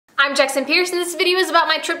I'm Jackson Pearce, and this video is about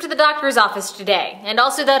my trip to the doctor's office today, and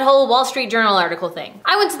also that whole Wall Street Journal article thing.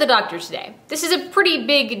 I went to the doctor today. This is a pretty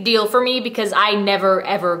big deal for me because I never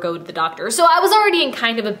ever go to the doctor, so I was already in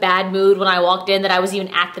kind of a bad mood when I walked in that I was even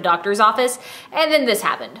at the doctor's office, and then this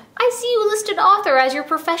happened. I see you listed author as your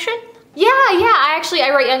profession? Yeah,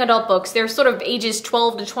 I write young adult books. They're sort of ages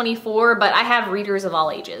 12 to 24, but I have readers of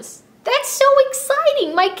all ages. That's so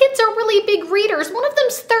exciting! My kids are really big readers. One of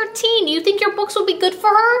them's 13. You think your books will be good for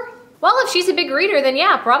her? Well, if she's a big reader, then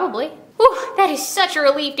yeah, probably. Whew, that is such a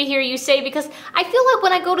relief to hear you say, because I feel like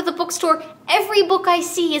when I go to the bookstore, every book I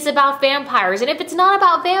see is about vampires, and if it's not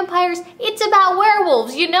about vampires, it's about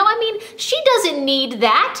werewolves, you know? I mean, she doesn't need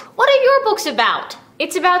that. What are your books about?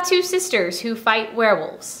 It's about two sisters who fight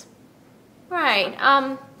werewolves. Right,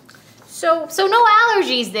 so no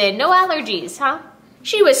allergies then, no allergies, huh?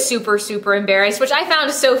 She was super embarrassed, which I found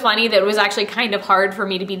so funny that it was actually kind of hard for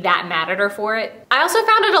me to be that mad at her for it. I also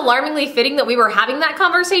found it alarmingly fitting that we were having that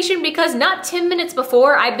conversation because not 10 minutes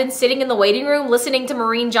before, I'd been sitting in the waiting room listening to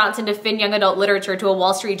Maureen Johnson defend young adult literature to a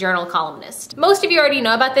Wall Street Journal columnist. Most of you already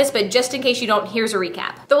know about this, but just in case you don't, here's a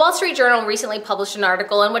recap. The Wall Street Journal recently published an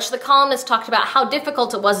article in which the columnist talked about how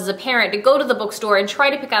difficult it was as a parent to go to the bookstore and try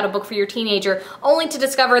to pick out a book for your teenager, only to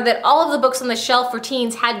discover that all of the books on the shelf for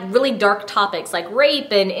teens had really dark topics like rape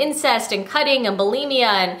and incest and cutting and bulimia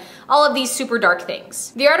and all of these super dark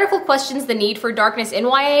things. The article questions the need for darkness in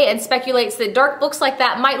YA and speculates that dark books like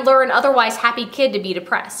that might lure an otherwise happy kid to be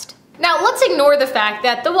depressed. Now, let's ignore the fact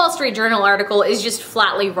that the Wall Street Journal article is just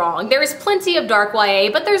flatly wrong. There is plenty of dark YA,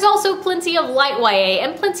 but there's also plenty of light YA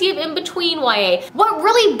and plenty of in-between YA. What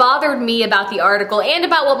really bothered me about the article and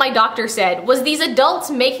about what my doctor said was these adults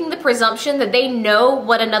making the presumption that they know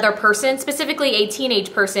what another person, specifically a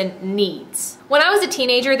teenage person, needs. When I was a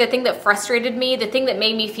teenager, the thing that frustrated me, the thing that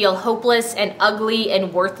made me feel hopeless and ugly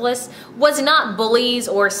and worthless, was not bullies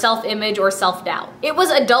or self-image or self-doubt. It was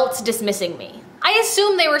adults dismissing me. I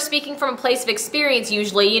assume they were speaking from a place of experience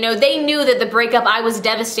usually, you know, they knew that the breakup I was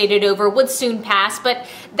devastated over would soon pass, but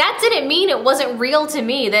that didn't mean it wasn't real to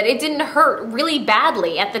me, that it didn't hurt really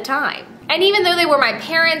badly at the time. And even though they were my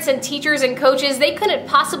parents and teachers and coaches, they couldn't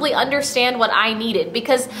possibly understand what I needed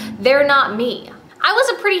because they're not me. I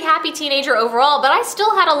was a pretty happy teenager overall, but I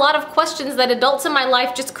still had a lot of questions that adults in my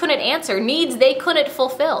life just couldn't answer, needs they couldn't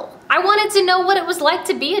fulfill. I wanted to know what it was like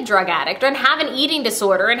to be a drug addict and have an eating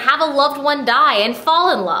disorder and have a loved one die and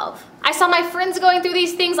fall in love. I saw my friends going through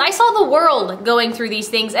these things, I saw the world going through these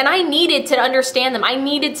things, and I needed to understand them, I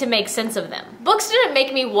needed to make sense of them. Books didn't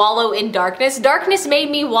make me wallow in darkness, darkness made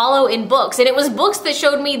me wallow in books, and it was books that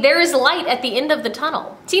showed me there is light at the end of the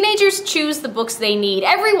tunnel. Teenagers choose the books they need.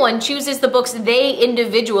 Everyone chooses the books they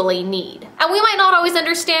individually need. And we might not always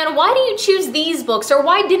understand, why do you choose these books, or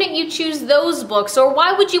why didn't you choose those books, or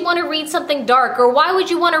why would you want to read something dark, or why would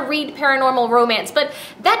you want to read paranormal romance, but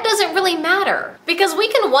that doesn't really matter. Because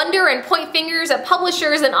we can wonder and point fingers at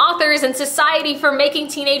publishers and authors and society for making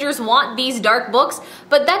teenagers want these dark books,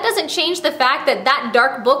 but that doesn't change the fact that that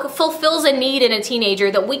dark book fulfills a need in a teenager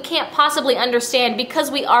that we can't possibly understand because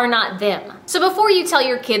we are not them. So before you tell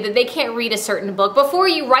your kid that they can't read a certain book, before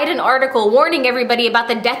you write an article warning everybody about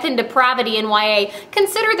the death and depravity in YA,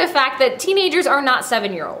 consider the fact that teenagers are not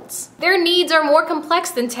 7-year-olds. Their needs are more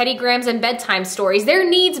complex than Teddy Grahams and bedtime stories. Their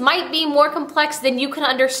needs might be more complex than you can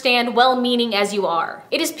understand, well-meaning as you are.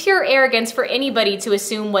 It is pure arrogance for anybody to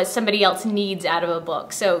assume what somebody else needs out of a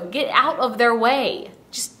book, so get out of their way.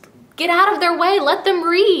 Just get out of their way, let them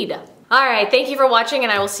read. Alright, thank you for watching,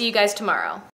 and I will see you guys tomorrow.